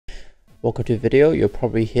Welcome to the video. You're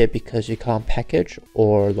probably here because you can't package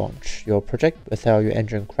or launch your project without your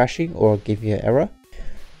engine crashing or giving you an error.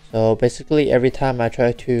 So basically every time I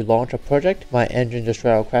try to launch a project, my engine just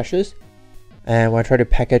straight out crashes. And when I try to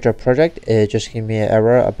package a project, it just gives me an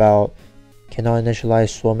error about cannot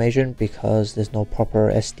initialize Swarm agent because there's no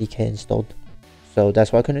proper SDK installed. So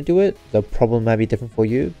that's why I couldn't do it. The problem might be different for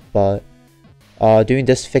you, but doing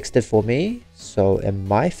this fixed it for me. So it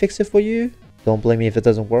might fix it for you. Don't blame me if it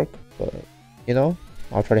doesn't work, but you know,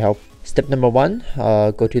 I'll try to help. Step number 1,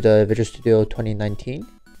 go to the Visual Studio 2019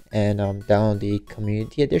 and download the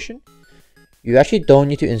Community Edition. You actually don't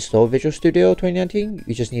need to install Visual Studio 2019.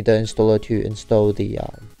 You just need the installer to install the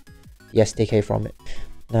SDK from it.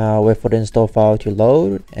 Now wait for the install file to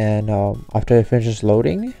load, and after it finishes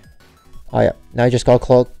loading, now you just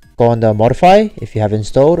gotta go on the modify if you have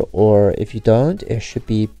installed, or if you don't, it should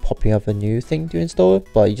be popping up a new thing to install it.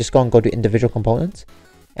 But you just go to individual components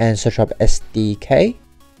and search up SDK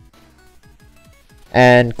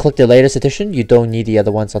and click the latest edition. You don't need the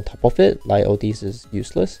other ones on top of it, like oh, these is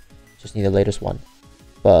useless, just need the latest one.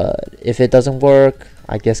 But if it doesn't work,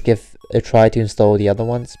 I guess give a try to install the other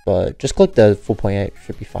ones, but just click the 4.8,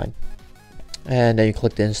 should be fine. And then you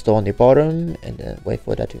click the install on the bottom and then wait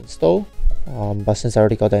for that to install. But since I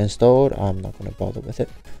already got that installed, I'm not going to bother with it.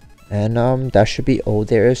 And that should be all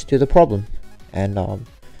there is to the problem. And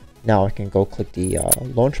now I can go click the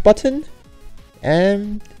launch button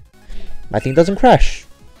and my thing doesn't crash.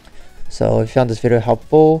 So if you found this video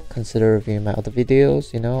helpful, consider reviewing my other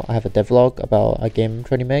videos. You know, I have a devlog about a game I'm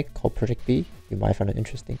trying to make called Project B. You might find it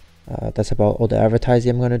interesting. That's about all the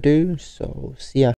advertising I'm going to do. So see ya.